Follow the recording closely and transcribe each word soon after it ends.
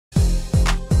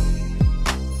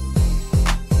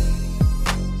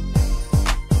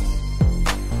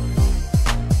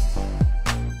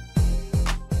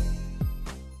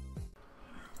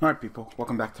Alright people,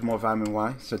 welcome back to more Vitamin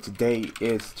Y. So today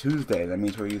is Tuesday, that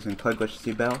means we're using Plaguelicious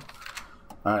Yubel.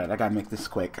 Alright, I gotta make this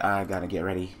quick. I gotta get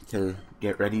ready to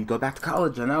go back to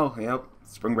college. I know, yep,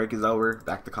 spring break is over,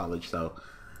 back to college, so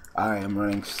I am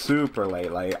running super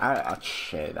late. Like,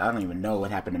 shit, I don't even know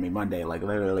what happened to me Monday. Like,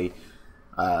 literally,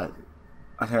 I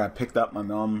think I picked up my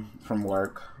mom from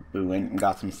work, we went and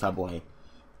got some Subway,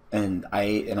 and I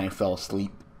ate and I fell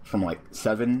asleep from like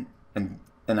 7, and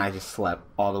I just slept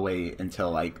all the way until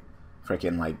like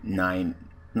freaking like 7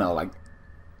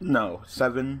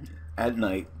 at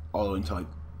night, all the way until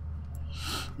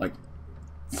like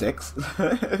 6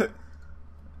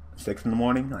 6 in the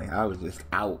morning. Like, I was just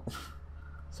out,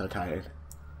 so tired.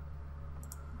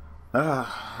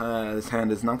 This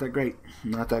hand is not that great,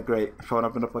 not that great. If I would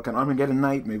open up like an Armageddon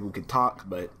night, maybe we could talk,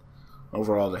 but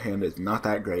overall the hand is not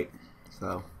that great.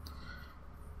 So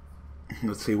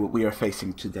let's see what we are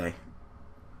facing today.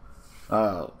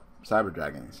 Oh, Cyber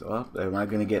Dragons. Well, am I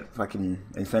gonna get fucking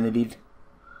infinity'd?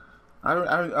 I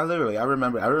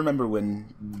remember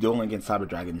when dueling against Cyber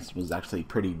Dragons was actually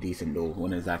pretty decent duel,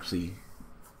 when it's actually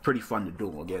pretty fun to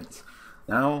duel against.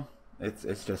 Now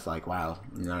it's just like, wow,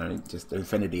 you know, just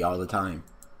infinity all the time.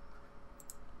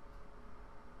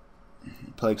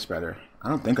 Plague Spreader. I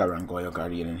don't think I run Goyle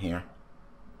Guardian in here.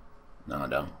 No, I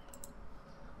don't.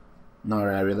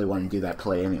 Nor I really want to do that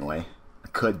play anyway. I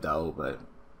could though, but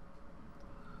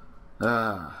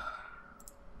so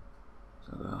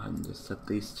go ahead and just set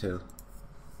these two.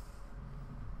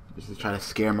 Just to try to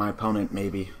scare my opponent,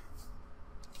 maybe.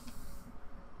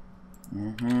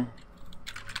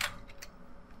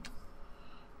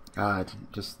 God,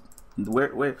 just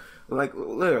we're like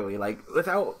literally like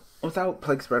without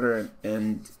Plague Spreader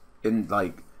and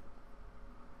like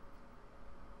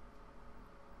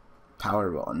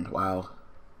Power Bond. Wow.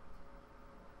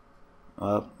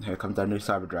 Oh, here comes our new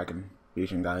Cyber Dragon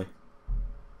fusion guy.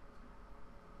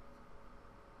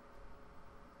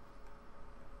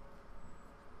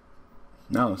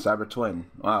 No, Cyber Twin.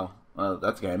 Wow. Well,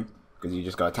 that's a game. Because you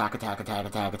just go attack.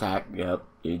 Yep.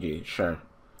 GG. Sure.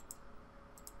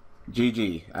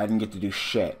 GG. I didn't get to do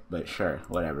shit, but sure.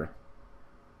 Whatever.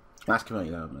 Last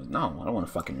community though. I'm like, no, I don't want a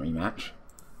fucking rematch.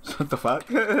 What the fuck?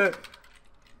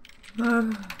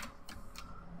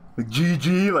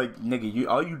 GG? Like, nigga,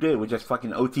 all you did was just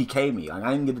fucking OTK me. Like,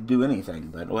 I didn't get to do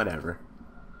anything, but whatever.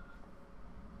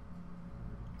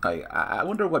 Like, I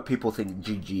wonder what people think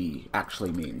GG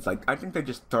actually means. Like, I think they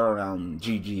just throw around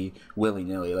GG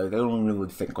willy-nilly. Like, they don't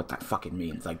really think what that fucking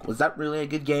means. Like, was that really a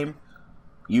good game?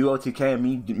 You OTK and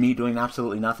me doing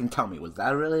absolutely nothing? Tell me, was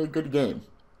that really a good game?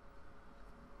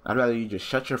 I'd rather you just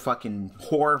shut your fucking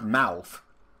whore mouth.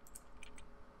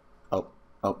 Oh,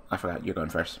 I forgot. You're going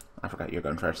first. I forgot you're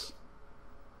going first.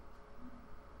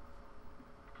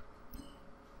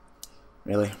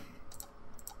 Really?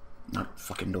 Not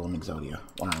fucking dueling Exodia.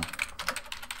 Wow.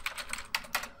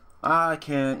 I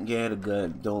can't get a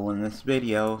good duel in this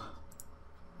video.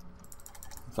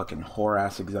 Fucking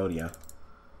whore-ass Exodia.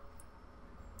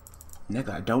 Nigga,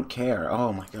 I don't care.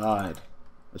 Oh my god.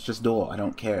 Let's just duel. I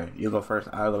don't care. You go first.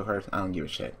 I'll go first. I don't give a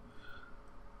shit.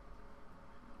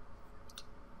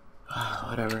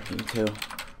 Whatever. Me too.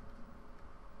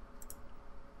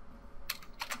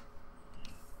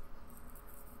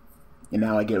 And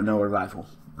now I get no revival.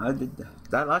 I did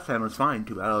that last time was fine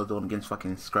too. I was doing against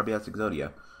fucking scrubby ass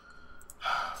Exodia.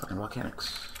 Fucking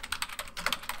volcanics.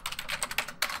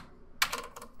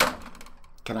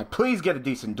 Can I please get a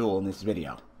decent duel in this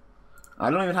video?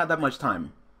 I don't even have that much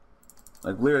time.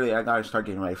 Like, literally, I gotta start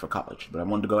getting ready for college. But I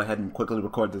wanted to go ahead and quickly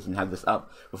record this and have this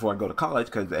up before I go to college,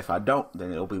 because if I don't,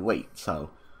 then it'll be late. So,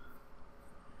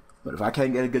 but if I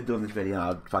can't get a good duel in this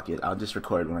video, fuck it. I'll just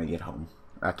record when I get home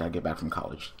after I get back from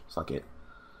college. Fuck it.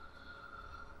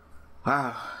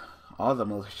 Wow, all the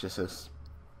maliciousness.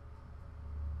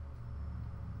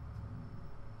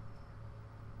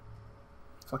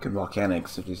 Fucking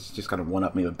volcanics are just gonna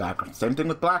one-up me with background. Same thing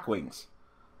with Black Wings.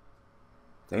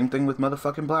 Same thing with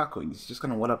motherfucking Black Wings. He's just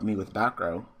gonna one-up me with back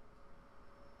row.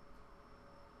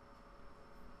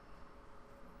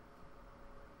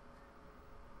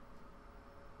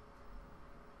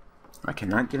 I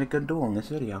cannot get a good duel in this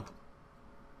video.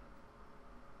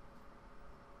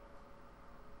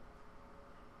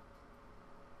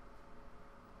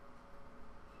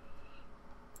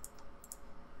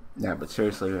 Yeah, but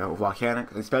seriously,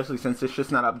 volcanic, especially since it's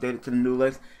just not updated to the new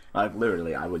list. Like,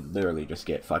 literally, I would literally just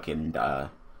get fucking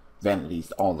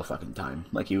vanities all the fucking time.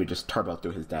 Like, he would just turbo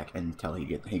through his deck until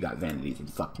he got vanities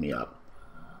and fucked me up.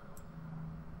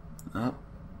 Oh,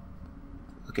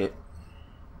 look at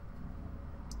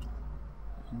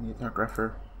the Dark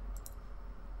Gruffer.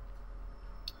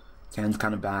 Hand's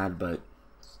kind of bad, but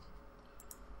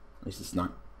At least it's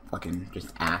not fucking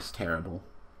just ass terrible.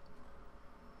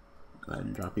 Go ahead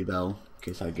and drop Yubel in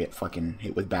case I get fucking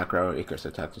hit with back row or Icarus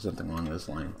attack or something along those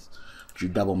lines. Drew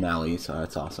double melee, so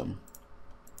that's awesome.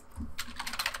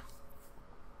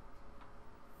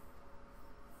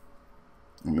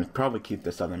 I'm gonna probably keep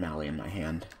this other melee in my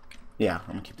hand. Yeah, I'm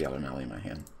gonna keep the other melee in my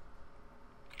hand.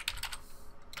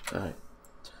 Alright.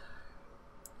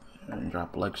 And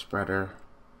drop leg spreader.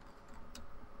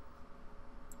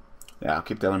 Yeah, I'll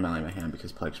keep the other melee in my hand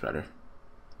because plague spreader.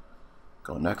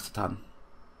 Go next ton.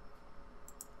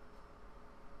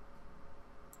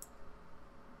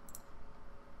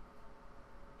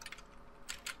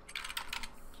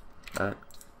 Alright.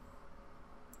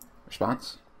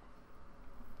 Response.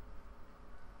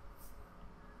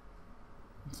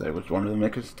 Say which one of the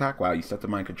makers attack? Wow, you set the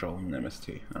mind control in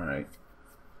MST. Alright.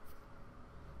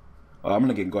 Well, I'm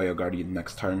gonna get Goyo Guardian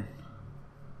next turn.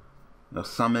 No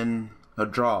summon, a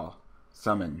draw,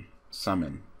 summon,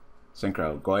 summon,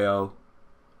 synchro. Goyo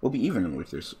will be even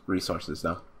with your resources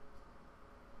though.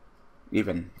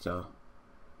 Even, so.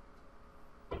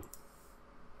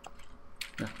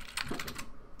 Yeah.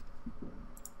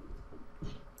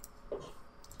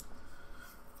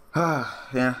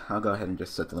 Yeah, I'll go ahead and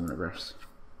just set them in reverse.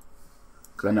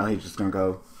 Because I know he's just gonna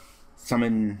go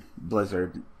summon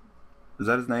Blizzard. Is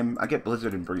that his name? I get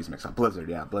Blizzard and Breeze mixed up. Blizzard,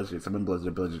 yeah, Blizzard, summon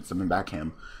Blizzard, Blizzard, summon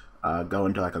Backham. Go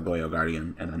into like a Goyo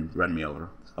Guardian and then run me over.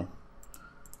 So.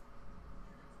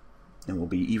 And we'll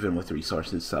be even with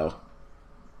resources, so.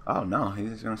 Oh no,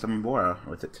 he's gonna summon Bora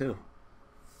with it too.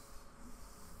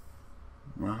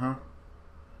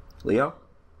 Leo?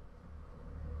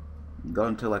 Go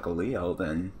into like a Leo,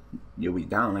 then you'll be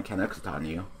down. I can't exit on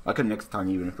you. I couldn't exit on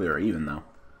you even if we were even though.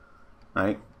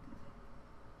 Right?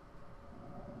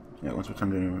 Yeah, once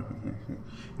returned to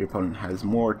your opponent has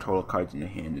more total cards in your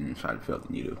hand and inside the field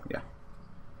than you do. Yeah.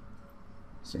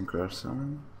 Synchro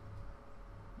summon?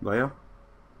 Goyo?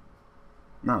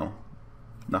 No.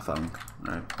 Nothing.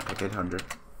 Alright, I take 800.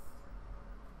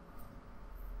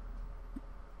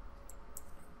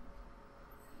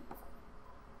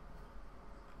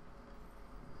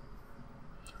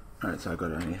 Alright, so I go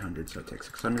down 800, so I take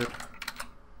 600.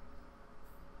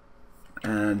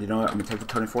 And you know what, I'm going to take the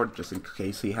 24 just in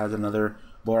case he has another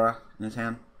Bora in his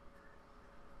hand.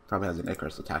 Probably has an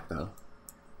Icarus attack though.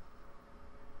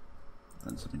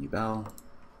 And summon Yubel.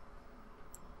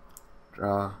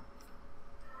 Draw.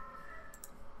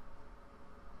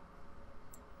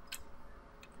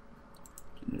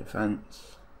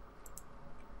 Defense.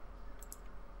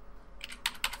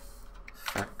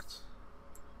 Effect.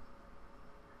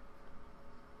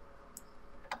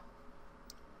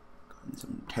 And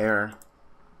some tear.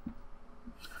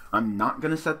 I'm not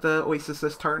going to set the Oasis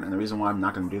this turn, and the reason why I'm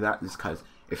not going to do that is because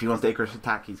if he wants the Icarus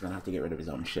attack, he's going to have to get rid of his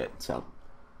own shit, so.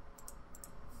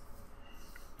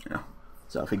 You know.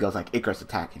 So if he goes like Icarus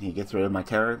attack and he gets rid of my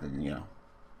terror, then, you know.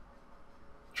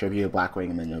 Tribute, Blackwing,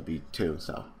 and then it'll be 2,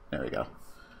 so there we go.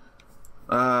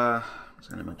 It's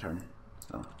going to be my turn,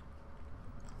 so.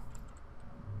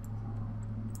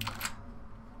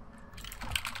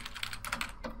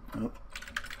 Nope.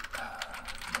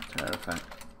 Terror effect.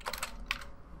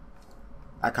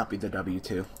 I copied the W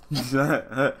too. Just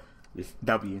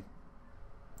W.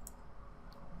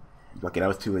 Lucky I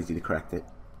was too lazy to correct it.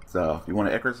 So if you want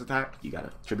an Icarus attack, you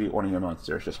gotta tribute one of your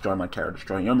monsters, destroy my terror,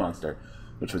 destroy your monster,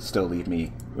 which would still leave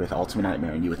me with Ultimate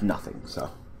Nightmare and you with nothing, so.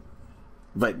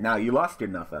 But now you lost your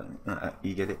nothing.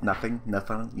 You get it? Nothing?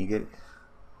 Nothing? You get it?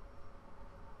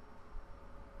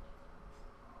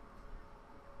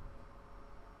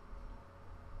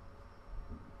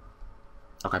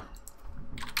 Okay.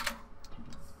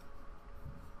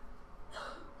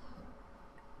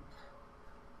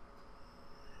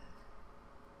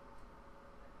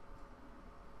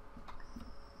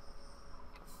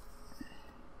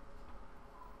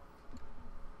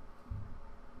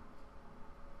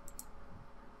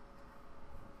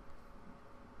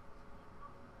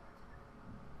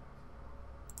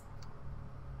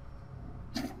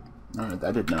 Alright,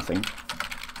 that did nothing.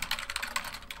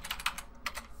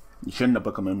 You shouldn't have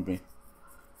book a moon me.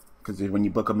 Because when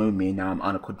you book a moon me, now I'm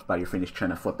unequipped by your finished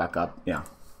turn, I flip back up. Yeah.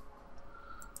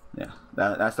 Yeah,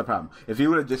 that's the problem. If you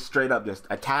would have just straight up just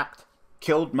attacked,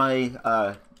 killed my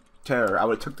terror, I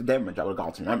would have took the damage, I would have got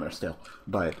Ultimate Nightmare still.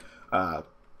 But,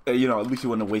 you know, at least you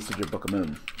wouldn't have wasted your book of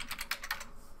moon.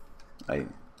 I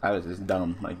was just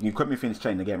dumb. Like, you equip me finished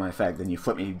chain to get my effect, then you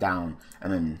flip me down,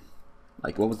 and then,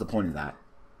 like, what was the point of that?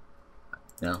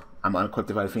 You know, I'm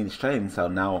unequipped by the Phoenix Chain, so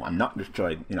now I'm not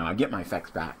destroyed. You know, I get my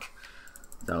effects back.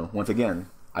 So, once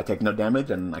again, I take no damage,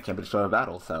 and I can't be destroyed in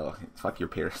battle, so fuck your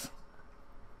Pierce.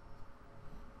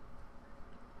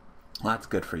 Well, that's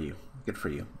good for you. Good for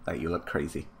you. That you look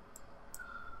crazy.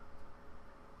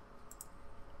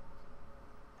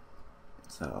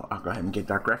 So I'll go ahead and get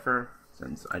Dark Refer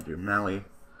since I drew Mally.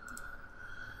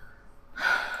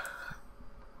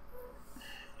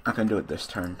 I can do it this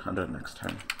turn. I'll do it next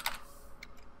turn.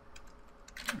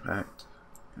 Right.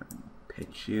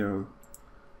 Pitch you.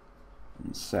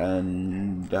 And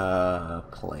send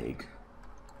Plague.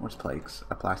 Where's Plagues?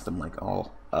 I blast them like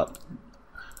all up.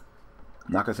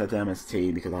 I'm not gonna set the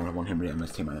MST because I don't want him to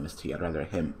MST my MST.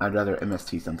 I'd rather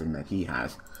MST something that he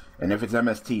has. And if it's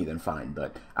MST, then fine.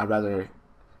 But I'd rather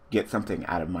get something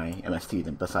out of my MST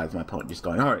than besides my opponent just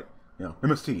going, alright, you know,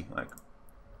 MST. Like,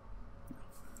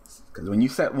 because when you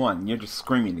set one, you're just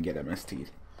screaming to get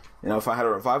MST'd. You know, if I had a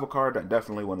revival card, I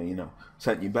definitely want to, you know,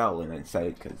 set Yubel and then say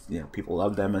it because, you know, people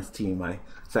love the MST in my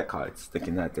set cards,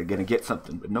 thinking that they're going to get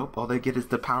something. But nope, all they get is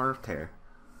the power of Tear.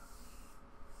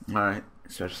 Alright,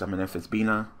 special summon if it's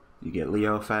Bina, you get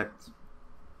Leo effect.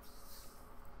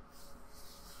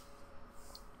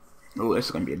 Oh, this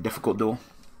is going to be a difficult duel.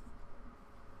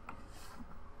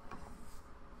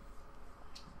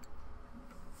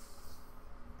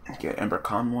 Get Ember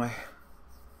Convoy.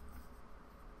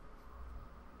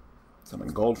 Summon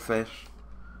Goldfish.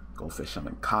 Goldfish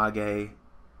summon Kage.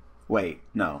 Wait,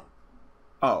 no.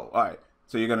 Oh, alright.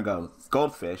 So you're gonna go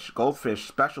Goldfish. Goldfish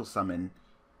special summon.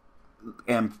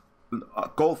 And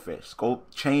Goldfish.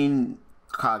 Chain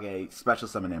Kage special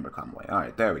summon Ember Convoy.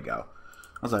 Alright, there we go.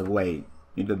 I was like, wait,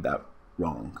 you did that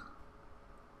wrong.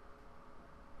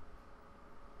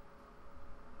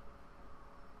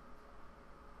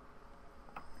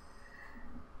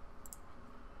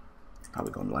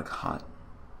 Probably going to like hot.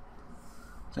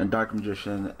 And Dark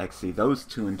Magician, XC, those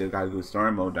two into Daigu's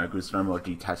Storm Mode. Daigu's Storm Mode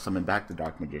detach summon back the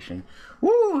Dark Magician.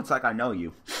 Woo! It's like I know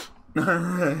you.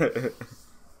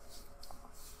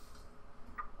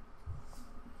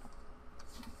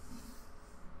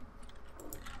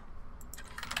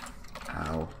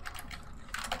 Ow.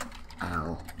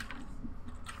 Ow.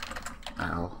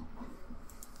 Ow.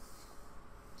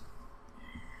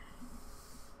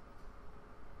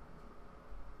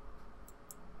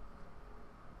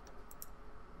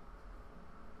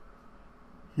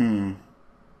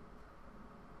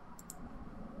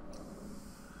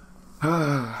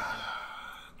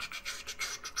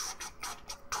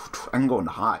 I'm going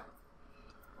to hot.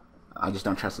 I just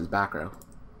don't trust his back row.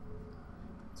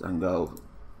 So I can go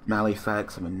Mally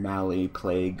effects, I'm in Mally,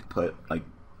 Plague, put like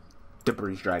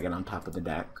Debris Dragon on top of the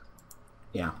deck.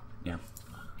 Yeah, yeah.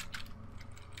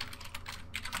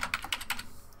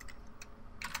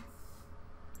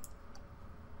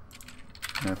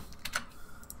 Yeah.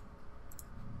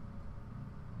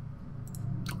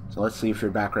 So let's see if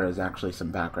your back row is actually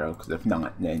some back row, because if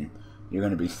not, then you're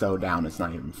going to be so down it's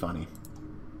not even funny.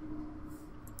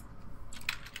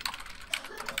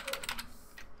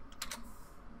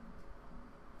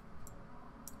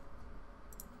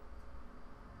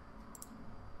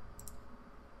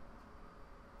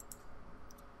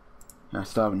 I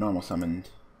still have a normal summoned.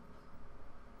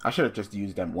 I should have just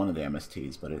used one of the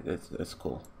MSTs, but it's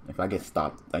cool. If I get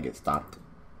stopped, I get stopped.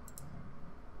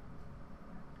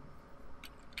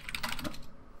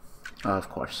 Of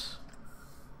course.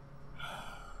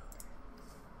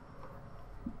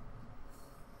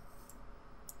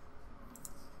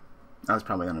 I was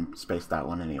probably gonna space that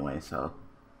one anyway, so.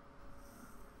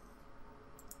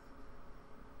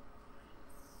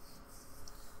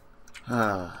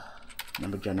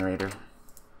 Number generator.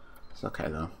 It's okay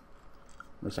though.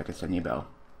 At least I can send Yubel.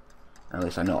 At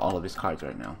least I know all of his cards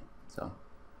right now. So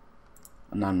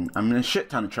I'm in a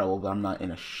shit ton of trouble, but I'm not in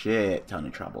a shit ton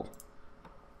of trouble.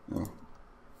 Well,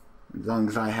 as long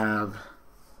as I have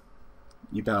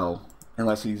Yubel,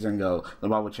 unless he's gonna go the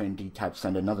Wobble Chain detach,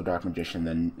 send another Dark Magician,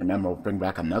 then remember will bring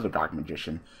back another Dark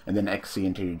Magician, and then XC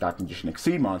into your Dark Magician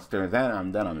XC monster, then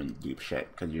I'm in deep shit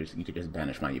because you could just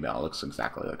banish my Yubel. It looks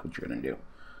exactly like what you're gonna do.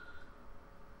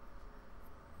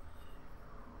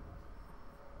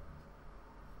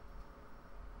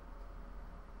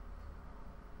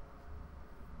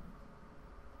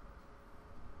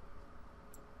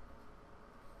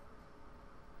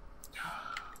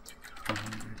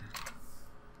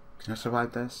 Can I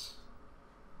survive this?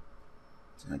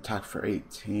 It's an attack for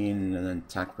 18 and then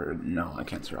attack for... No, I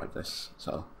can't survive this,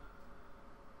 so...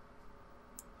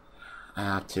 I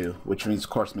have to, which means, of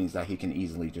course, means that he can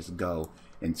easily just go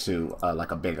into,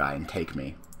 like a big eye and take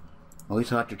me. At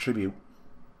least I'll have to tribute.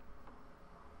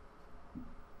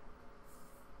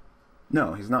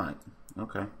 No, he's not.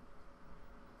 Okay.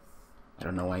 I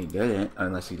don't know why he did it,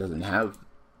 unless he doesn't have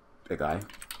big eye.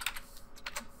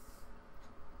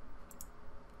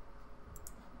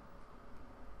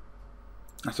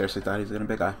 I seriously thought he was gonna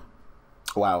be a big guy.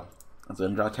 Wow. I was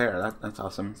gonna draw Terror. That's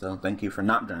awesome. So thank you for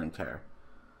not drawing Terror.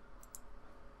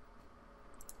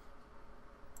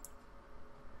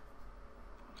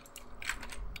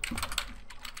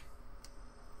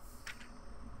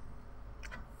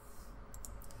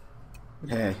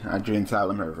 Hey, I drew into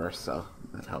Outland Reverse, so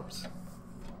that helps.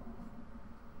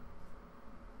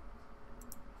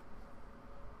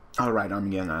 Oh, right,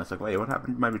 Armageddon. I was like, wait, what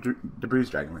happened to my Debris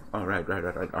Dragon? Oh, right,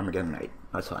 Armageddon Knight.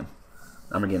 That's fine.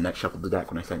 Armageddon Knight shuffled the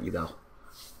deck when I sent Yubel.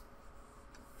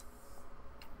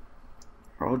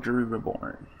 Rogery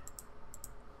Reborn.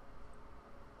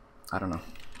 I don't know.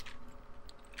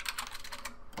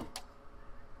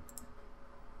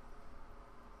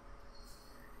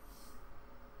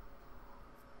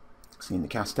 Seeing the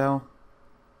Castell.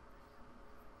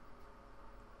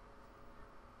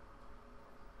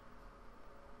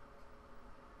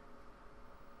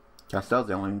 Castell's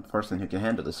the only person who can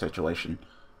handle this situation.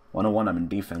 101, I'm in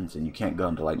defense, and you can't go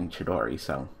into Lightning Chidori,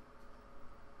 so...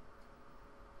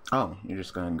 Oh, you're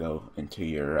just going to go into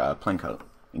your Plaincoat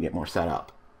and get more set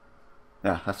up.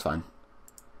 Yeah, that's fine.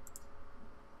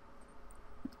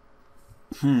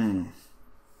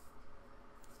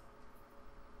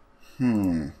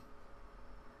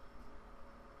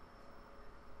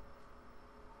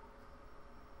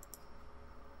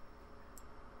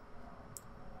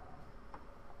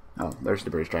 Oh, there's the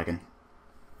Debris Dragon.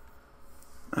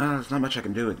 There's not much I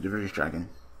can do with the Debris Dragon.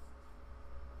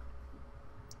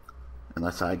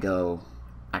 Unless I go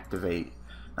activate...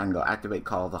 I can go activate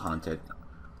Call of the Haunted.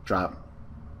 Drop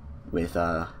with,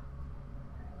 drop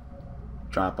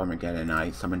Armageddon,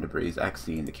 I summon Debris,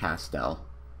 XC into Castell.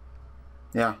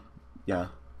 Yeah,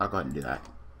 I'll go ahead and do that.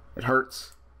 It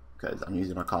hurts, because I'm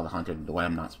using my Call of the Haunted the way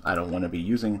I don't want to be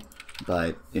using,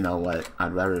 but you know what,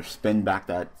 I'd rather spin back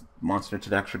that monster to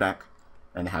the extra deck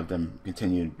and have them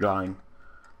continue drawing.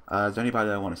 Is there anybody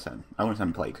that I want to send? I want to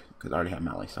send Plague, because I already have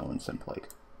Mally, so I want to send Plague.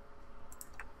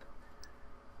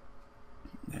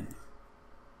 Then,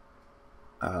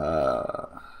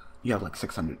 you have like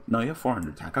 600, no, you have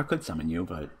 400 attack. I could summon you,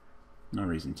 but no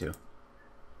reason to.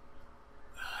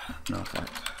 No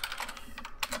effect.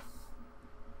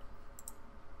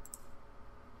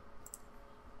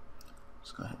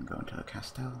 Let's go ahead and go into a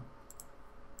Castell.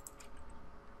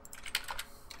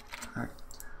 Alright.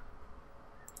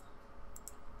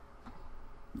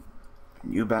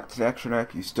 You back to the extra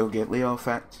deck, you still get Leo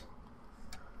effect.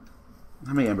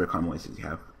 How many Ember Convoys does he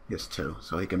have? He has 2,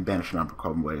 so he can banish an Ember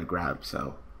Convoy to grab,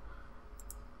 so.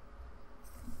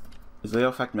 Is Leo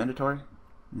effect mandatory?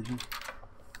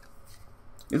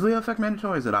 Is Leo effect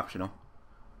mandatory or is it optional?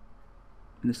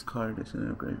 In this card, it's an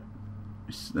upgrade.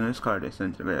 In this card, it's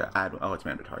an add. Oh, it's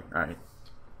mandatory. Alright.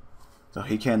 So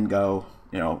he can go,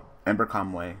 you know, Ember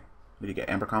Convoy. Did he get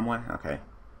Ember Convoy? Okay.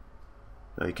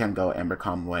 So he can go Ember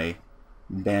Convoy,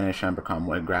 banish Ember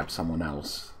Convoy, grab someone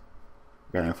else.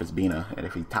 Getting for Bina, and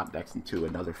if he top decks into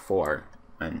another 4,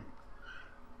 and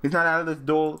he's not out of this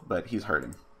duel, but he's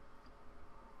hurting.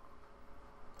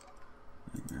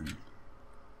 And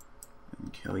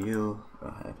kill you. Go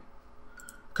ahead.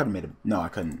 Could have made a no, I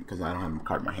couldn't because I don't have a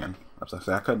card in my hand. I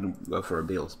couldn't go for a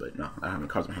Beals, but no, I have a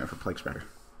card in my hand for Plague Spreader.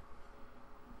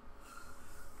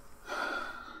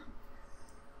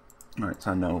 All right,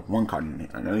 so I know one card in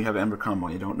it. I know you have Ember Combo.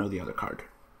 You don't know the other card.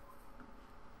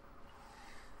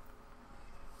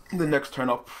 The next turn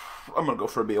up, I'm gonna go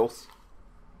for Beals.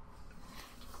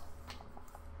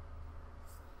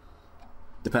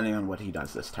 Depending on what he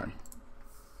does this turn.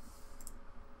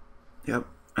 Yep,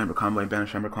 Ember Convoy,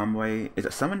 banish Ember Convoy. Is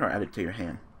it summoned or added to your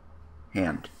hand?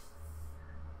 Hand.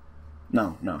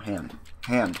 No, hand.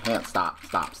 Hand, stop,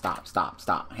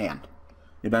 hand.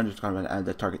 Your banish Convoy, add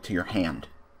the target to your hand.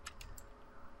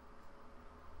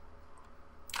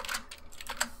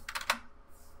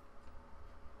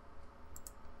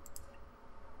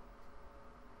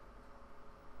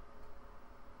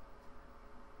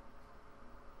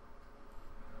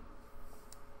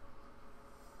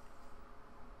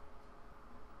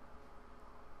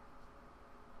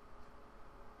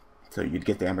 So you'd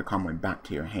get the Ember Convoy back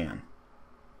to your hand.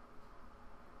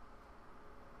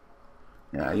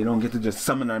 Yeah, you don't get to just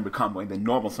summon an Ember Convoy, then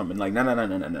normal summon. Like, no.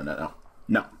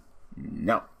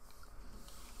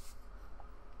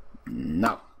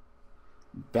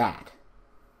 Bad.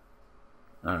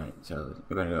 Alright, so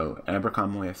we're gonna go Ember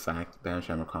Convoy effect, banish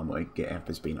Ember Convoy, get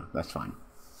Ampus Bina. That's fine.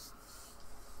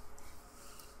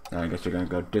 And I guess you're gonna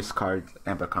go discard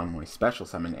Ember Convoy, special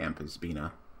summon Ampus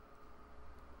Bina.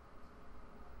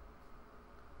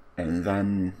 And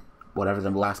then whatever the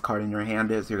last card in your hand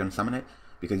is, you're going to summon it.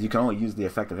 Because you can only use the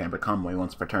effect of Amber Convoy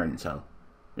once per turn, so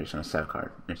you're just going to set a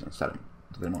card. You're just going to set him.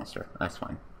 to the monster. That's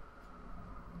fine.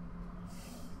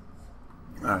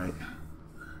 Alright.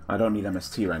 I don't need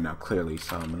MST right now, clearly,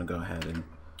 so I'm gonna go ahead and...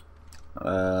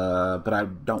 but I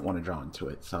don't want to draw into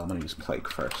it, so I'm gonna use Plague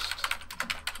first.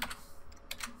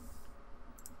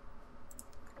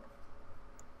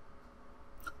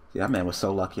 See, that man was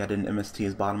so lucky I didn't MST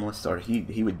his bottomless, or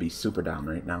he would be super down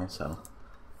right now, so...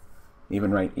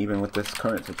 Even with this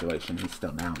current situation, he's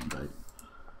still down, but...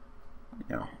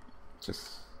 You know,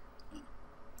 just...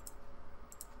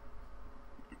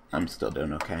 I'm still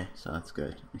doing okay, so that's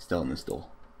good. I'm still in this duel.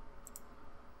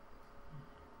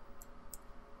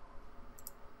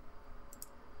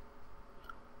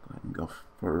 Go ahead and go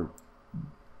for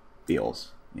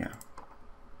deals. Yeah.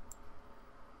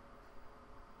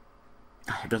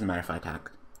 It doesn't matter if I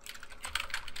attack.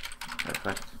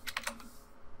 Perfect.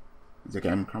 Is it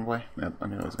Amber Convoy? Yep, I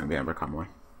knew it was going to be Amber Convoy.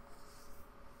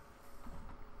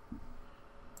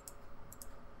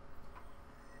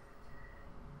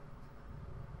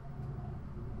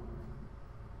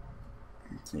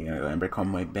 So you gotta go Ember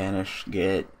Conway, banish,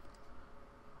 get...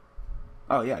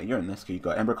 Oh yeah, you're in this. You go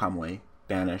Ember Conway,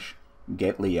 banish,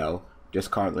 get Leo,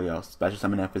 discard Leo, special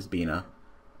summon F as Bina.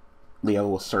 Leo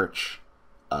will search,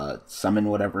 summon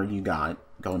whatever you got,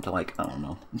 go into like, I don't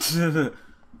know.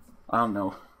 I don't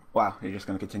know. Wow, you're just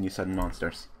gonna continue sudden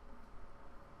monsters.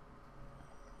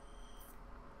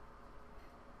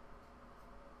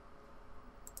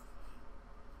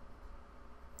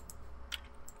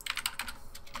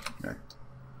 Right.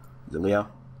 Is it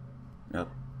Leo? Yep.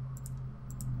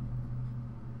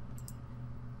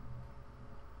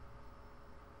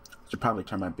 Should probably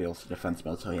turn my Beals to defense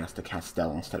mode so he has to cast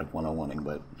Stell instead of 101ing,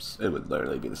 but it would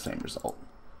literally be the same result.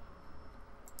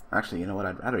 Actually, you know what?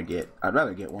 I'd rather get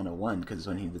 101 because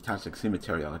when he's attached to Xu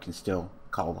material, I can still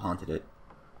call the Haunted it.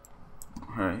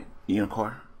 Alright,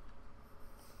 Unicorn.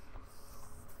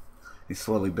 He's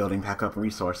slowly building back up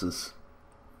resources.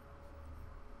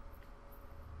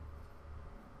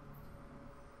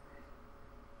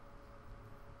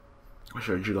 I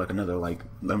should do like another like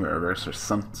limit reverse or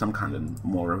some kind of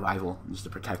more revival just to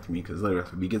protect me, because literally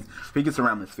if he gets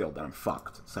around this field, then I'm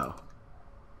fucked. So.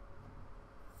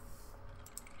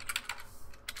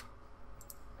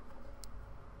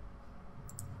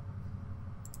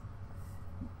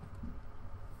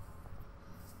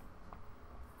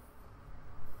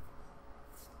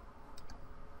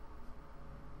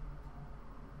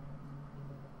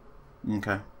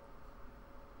 Okay.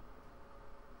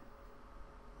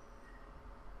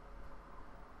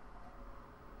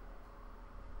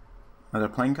 Another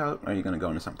plain coat, or are you going to go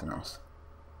into something else?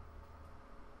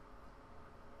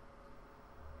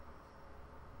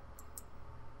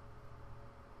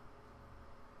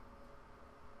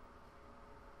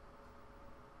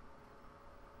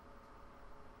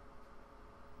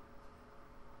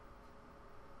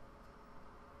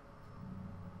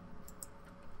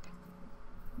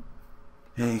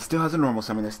 Hey, he still has a normal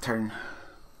summon this turn.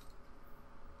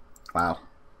 Wow.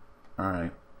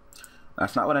 Alright.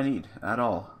 That's not what I need at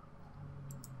all.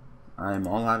 I'm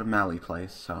all out of Mally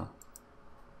place, so...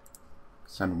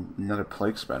 Send another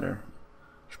Plague Spreader.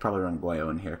 Should probably run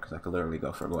Goyo in here, because I could literally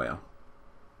go for Goyo.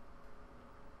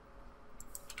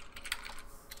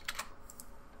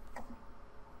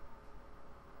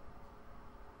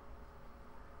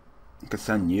 I could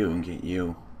send you and get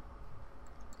you.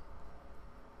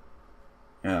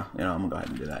 Yeah, you know, I'm gonna go ahead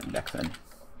and do that in deck then.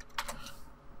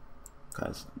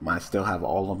 Because I still have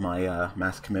all of my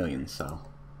Masked Chameleons, so...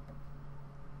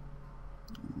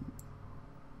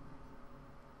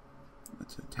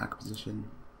 Let's attack position.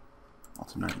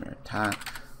 Ultimate Nightmare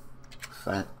attack.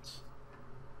 Effect.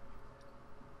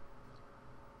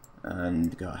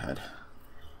 And go ahead.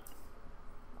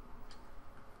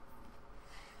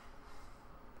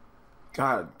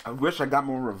 God, I wish I got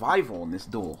more revival in this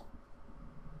duel.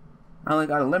 I only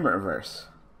got a limit reverse.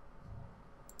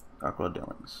 Dark World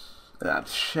Dealings.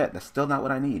 Shit, that's still not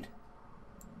what I need.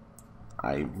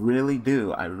 I really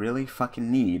do. I really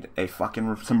fucking need a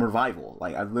fucking some revival.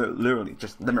 Like, I literally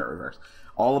just limit reverse.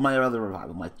 All of my other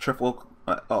revival, my triple,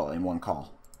 oh, in one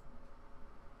call.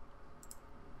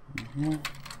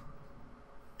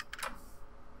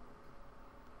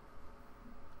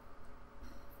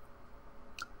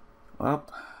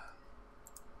 Up.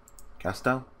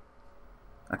 Casto.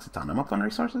 Exiton. I'm up on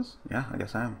resources? Yeah, I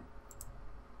guess I am.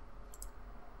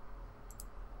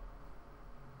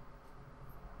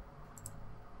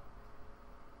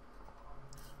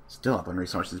 Still up on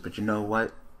resources, but you know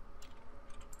what?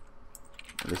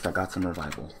 At least I got some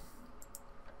revival.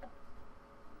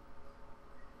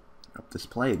 Up this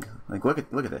plague. Like, look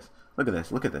at this. Look at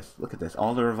this. Look at this. Look at this.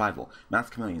 All the revival.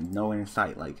 Masked Chameleon, nowhere in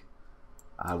sight. Like,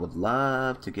 I would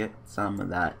love to get some of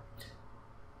that.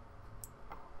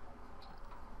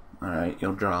 Alright,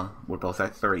 you'll draw. We're both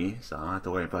at 3, so I don't have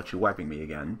to worry about you wiping me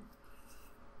again.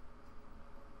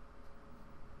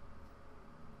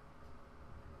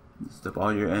 Step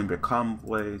all your Ember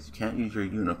convoys. You can't use your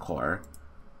Unicorn.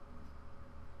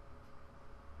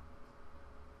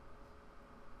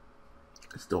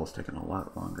 This duel's taking a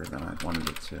lot longer than I wanted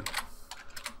it to.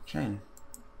 Chain.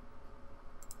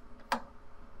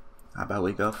 How about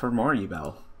we go for more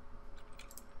Yubel?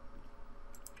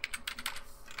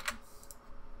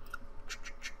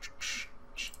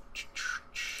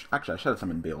 Actually, I should have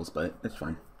summoned Beals, but it's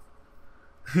fine.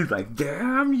 He's like,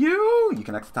 damn you! You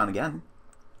can exit town again.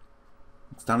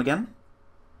 Exit town again?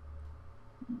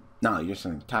 No, you're just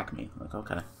gonna attack me. Like,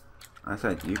 okay. I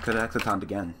said, you could exit town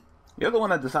again. You're the one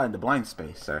that decided to blind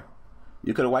space, sir.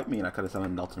 You could have wiped me and I could have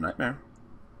summoned Ultimate Nightmare.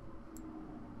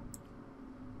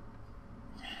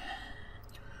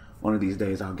 One of these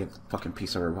days I'll get a fucking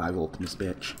piece of revival to this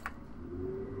bitch.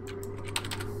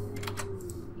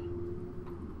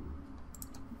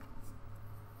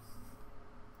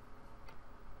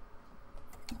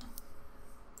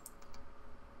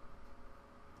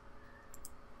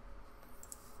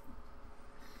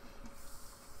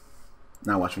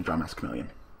 Now watch me draw Mass Chameleon.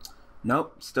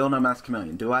 Nope, still no Mass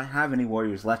Chameleon. Do I have any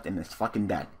warriors left in this fucking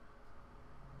deck?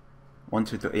 1,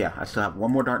 2, 3. Yeah, I still have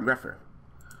one more Dark Greffer.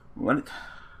 What?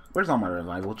 Where's all my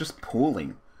revival? Just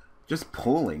pooling. Just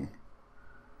pooling.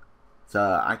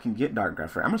 So I can get Dark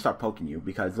Greffer. I'm gonna start poking you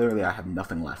because literally I have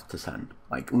nothing left to send.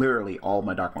 Like literally all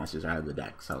my dark monsters are out of the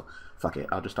deck. So fuck it.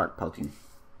 I'll just start poking.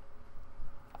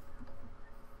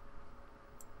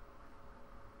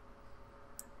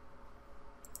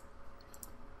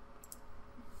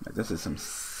 This is some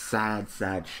sad,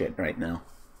 sad shit right now.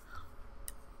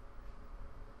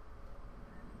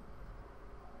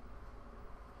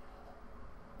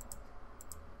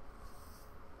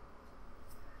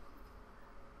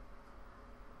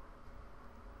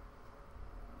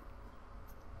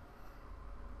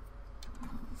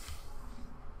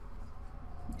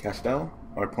 Castell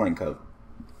or Plaincoat?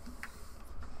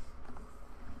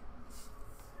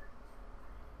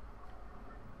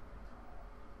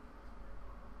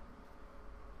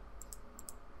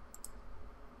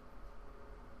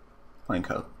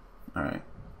 Plaincoat. Alright.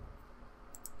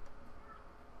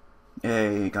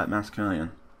 Yay, got Mass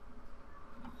Chameleon.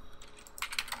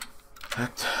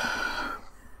 Heck.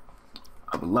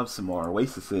 I would love some more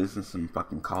Oasises and some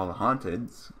fucking Call of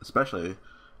Haunteds, especially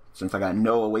since I got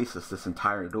no Oasis this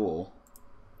entire duel.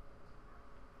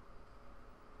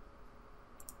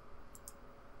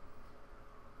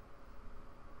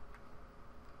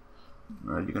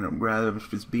 Alright, you're gonna grab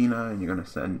Fizbina and you're gonna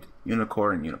send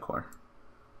Unicorn and Unicorn.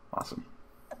 Awesome.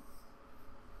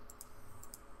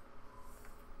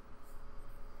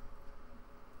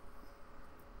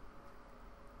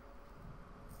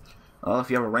 Well, if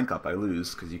you have a rank up, I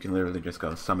lose, because you can literally just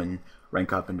go summon,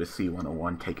 rank up, and just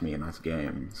C101, take me in this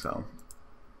game, so.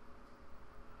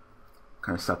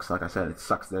 Kind of sucks, like I said, it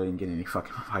sucks that I didn't get any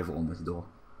fucking revival in this duel.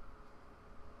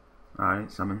 Alright,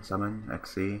 summon,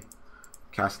 XC.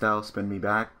 Castell, spin me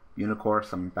back. Unicorn,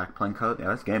 summon back Plaincoat. Yeah,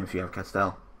 that's game if you have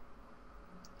Castell.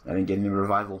 I didn't get any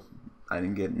revival. I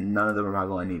didn't get none of the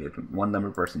revival I needed. 1 number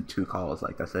person, 2 calls,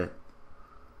 like that's it.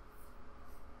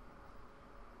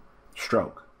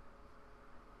 Stroke.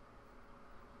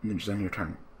 And then just end your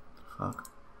turn. Fuck.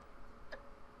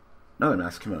 Another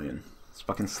Mass Chameleon. It's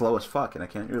fucking slow as fuck and I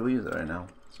can't really use it right now.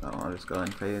 So I'll just go ahead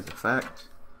and pay his effect.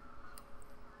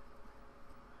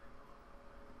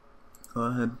 Go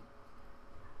ahead.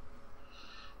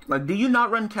 Like, do you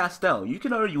not run Castell? You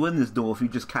can already win this duel if you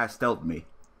just Castelled me.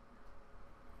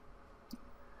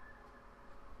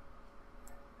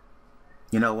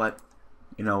 You know what?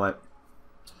 You know what?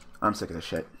 I'm sick of this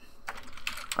shit.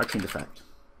 Archfiend effect.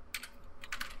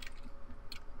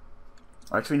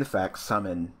 Archfiend effect,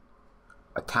 summon,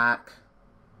 attack.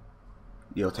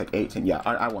 You'll take 18. Yeah,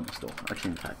 I won this duel.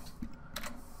 Archfiend effect.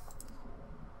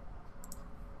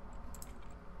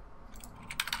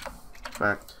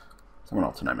 Effect. Someone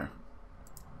else, Nightmare.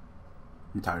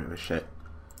 I'm tired of this shit.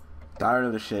 Tired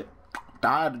of this shit.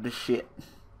 Tired of this shit.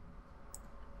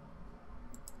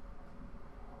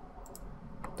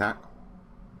 Attack.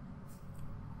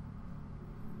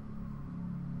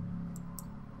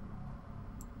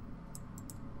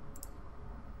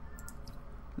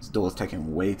 This duel is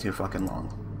taking way too fucking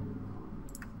long.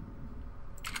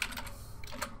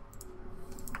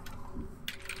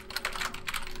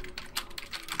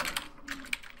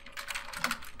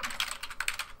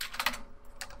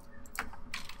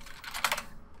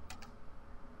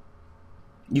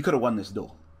 You could have won this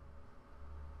duel.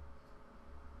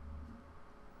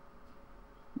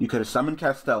 could have summoned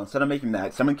Castell. Instead of making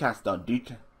that, summon Castell.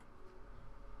 And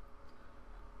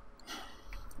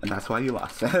that's why you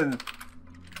lost.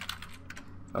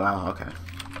 Oh, okay.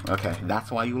 Okay, that's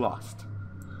why you lost.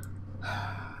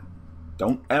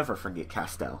 Don't ever forget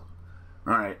Castell.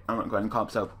 Alright, I'm gonna go ahead and call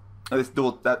up. So, this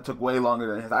duel, that took way longer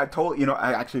than his. I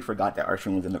actually forgot that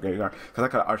Archfiend was in the graveyard. Because I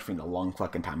got Archfiend a long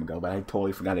fucking time ago, but I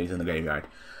totally forgot he was in the graveyard.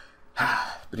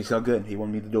 But he's so good, he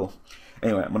wanted me to duel.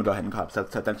 Anyway, I'm gonna go ahead and call up. So,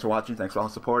 thanks for watching, thanks for all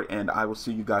the support, and I will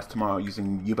see you guys tomorrow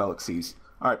using Yubel XYZ.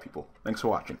 Alright, people, thanks for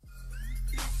watching.